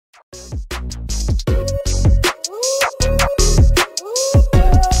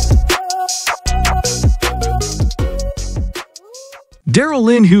Daryl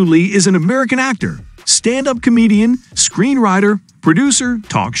Lynn Hughleys is an American actor, stand-up comedian, screenwriter, producer,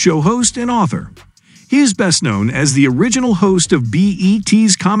 talk show host, and author. He is best known as the original host of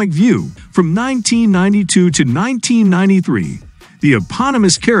BET's ComicView from 1992 to 1993, the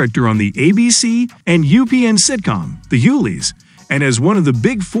eponymous character on the ABC and UPN sitcom, The Hughleys, and as one of the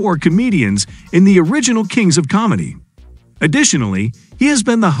big four comedians in the original Kings of Comedy. Additionally, he has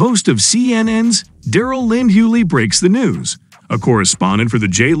been the host of CNN's Hughley Breaks the News, a correspondent for the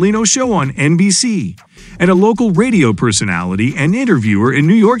Jay Leno Show on NBC, and a local radio personality and interviewer in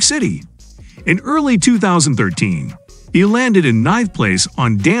New York City. In early 2013, he landed in 9th place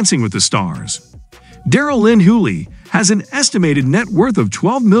on Dancing with the Stars. Daryl Lynn Hughleys has an estimated net worth of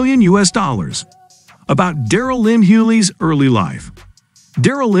 $12 million. About Daryl Lynn Hughleys' early life.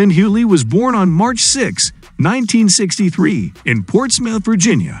 Daryl Lynn Hughleys was born on March 6, 1963, in Portsmouth,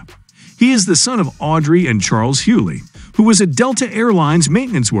 Virginia. He is the son of Audrey and Charles Hughley, who was a Delta Airlines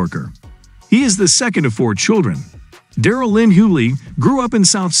maintenance worker. He is the second of 4 children. Daryl Lynn Hughleys grew up in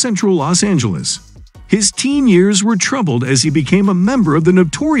South Central Los Angeles. His teen years were troubled as he became a member of the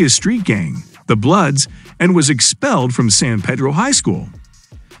notorious street gang, the Bloods, and was expelled from San Pedro High School.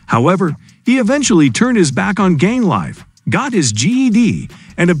 However, he eventually turned his back on gang life, got his GED,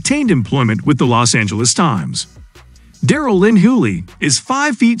 and obtained employment with the Los Angeles Times. Daryl Lynn Hughleys is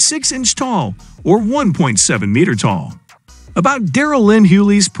 5 feet 6 inches tall, or 1.7 meter tall. About Daryl Lynn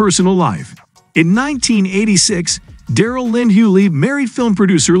Hughleys' personal life. In 1986, Daryl Lynn Hughleys married film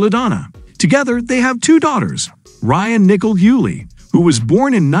producer LaDonna. Together, they have 2 daughters, Ryan Nicole Hughleys, who was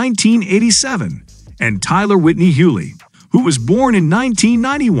born in 1987, and Tyler Whitney Hughleys, who was born in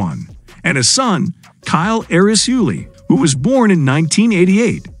 1991, and a son, Kyle Aris Hughleys, who was born in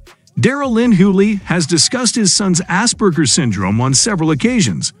 1988. Daryl Lynn Hughleys has discussed his son's Asperger's syndrome on several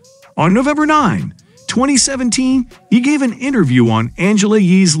occasions. On November 9, 2017, he gave an interview on Angela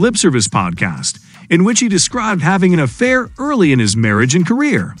Yee's Lip Service podcast, in which he described having an affair early in his marriage and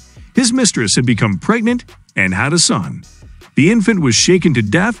career. His mistress had become pregnant and had a son. The infant was shaken to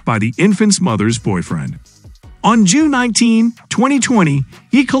death by the infant's mother's boyfriend. On June 19, 2020,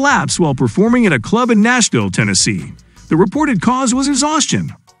 he collapsed while performing at a club in Nashville, Tennessee. The reported cause was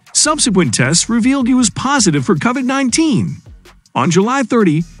exhaustion. Subsequent tests revealed he was positive for COVID-19. On July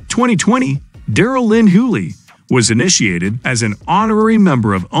 30, 2020, Daryl Lynn Hughleys was initiated as an honorary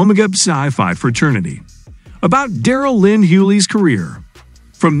member of Omega Psi Phi fraternity. About Daryl Lynn Hughleys' career.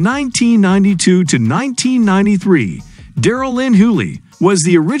 From 1992 to 1993, Daryl Lynn Hughleys was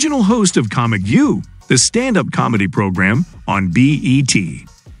the original host of ComicView, the stand-up comedy program on BET.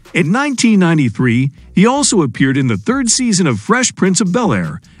 In 1993, he also appeared in the 3rd season of Fresh Prince of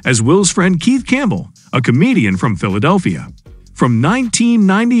Bel-Air as Will's friend Keith Campbell, a comedian from Philadelphia. From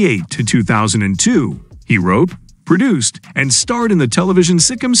 1998 to 2002, he wrote, produced, and starred in the television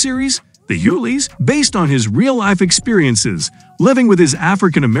sitcom series The Hughleys, based on his real-life experiences living with his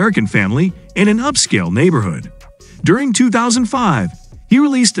African-American family in an upscale neighborhood. During 2005, he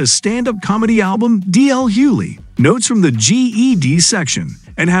released a stand-up comedy album, D.L. Hughley, Notes from the GED section,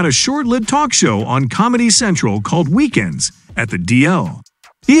 and had a short-lived talk show on Comedy Central called Weekends at the DL.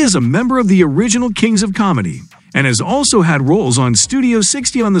 He is a member of the original Kings of Comedy, and has also had roles on Studio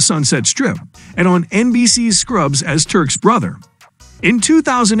 60 on the Sunset Strip and on NBC's Scrubs as Turk's brother. In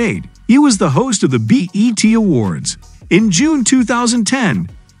 2008, he was the host of the BET Awards. In June 2010,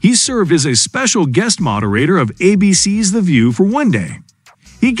 he served as a special guest moderator of ABC's The View for one day.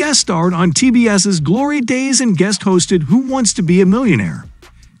 He guest starred on TBS's Glory Days and guest hosted Who Wants to Be a Millionaire.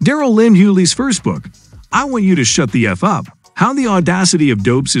 Daryl Lynn Hughleys' first book, I Want You to Shut the F Up, How the Audacity of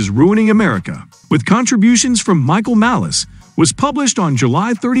Dopes is Ruining America, with contributions from Michael Malice, was published on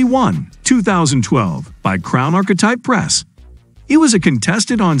July 31, 2012 by Crown Archetype Press. He was a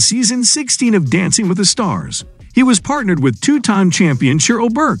contestant on season 16 of Dancing with the Stars. He was partnered with 2-time champion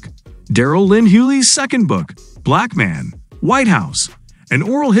Cheryl Burke. Daryl Lynn Hughleys' second book, Black Man, White House, An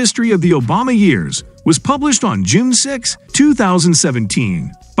Oral History of the Obama Years, was published on June 6,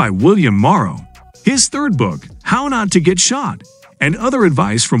 2017 by William Morrow. His third book, How Not to Get Shot, and Other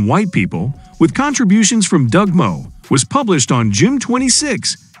Advice from White People, with contributions from Doug Moe, was published on June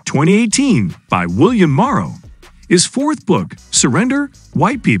 26, 2018 by William Morrow. His fourth book, Surrender,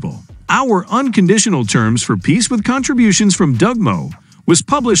 White People, Our Unconditional Terms for Peace with contributions from Doug Moe, was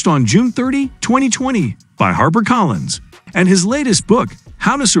published on June 30, 2020 by HarperCollins. And his latest book,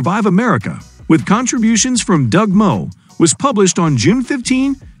 How to Survive America, with contributions from Doug Moe, was published on June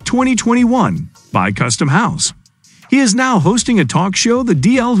 15, 2021 by Custom House. He is now hosting a talk show, The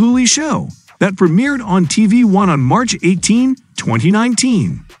D.L. Hughley Show, that premiered on TV1 on March 18,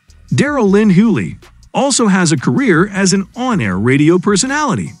 2019. Daryl Lynn Hughleys, also has a career as an on-air radio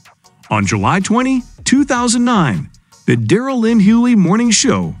personality. On July 20, 2009, the Daryl Lynn Hughleys Morning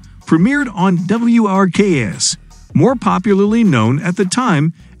Show premiered on WRKS, more popularly known at the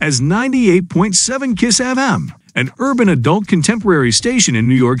time as 98.7 KISS FM, an urban adult contemporary station in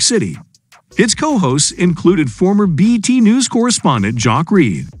New York City. Its co-hosts included former BT News correspondent Jock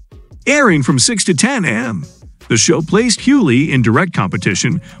Reed. Airing from 6 to 10 a.m., the show placed Hughley in direct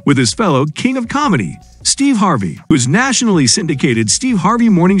competition with his fellow king of comedy, Steve Harvey, whose nationally syndicated Steve Harvey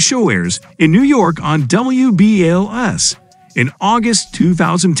Morning Show airs in New York on WBALS. In August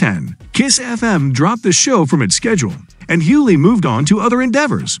 2010, KISS FM dropped the show from its schedule, and Hughley moved on to other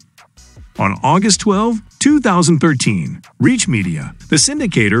endeavors. On August 12, 2013, Reach Media, the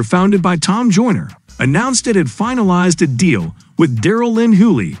syndicator founded by Tom Joyner, announced it had finalized a deal with Daryl Lynn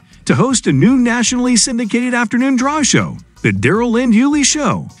Hughleys to host a new nationally syndicated afternoon draw show, The Daryl Lynn Hughleys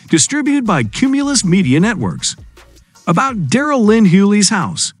Show, distributed by Cumulus Media Networks. About Daryl Lynn Hughleys'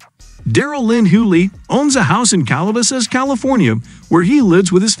 house. Daryl Lynn Hughleys owns a house in Calabasas, California, where he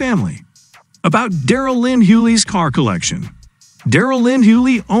lives with his family. About Daryl Lynn Hughleys' car collection. Daryl Lynn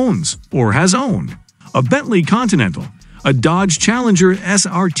Hughleys owns, or has owned, a Bentley Continental, a Dodge Challenger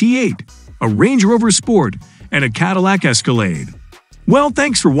SRT8, a Range Rover Sport, and a Cadillac Escalade. Well,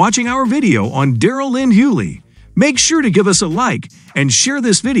 thanks for watching our video on Daryl Lynn Hughleys. Make sure to give us a like and share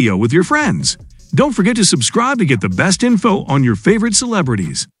this video with your friends. Don't forget to subscribe to get the best info on your favorite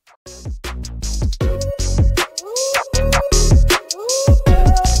celebrities.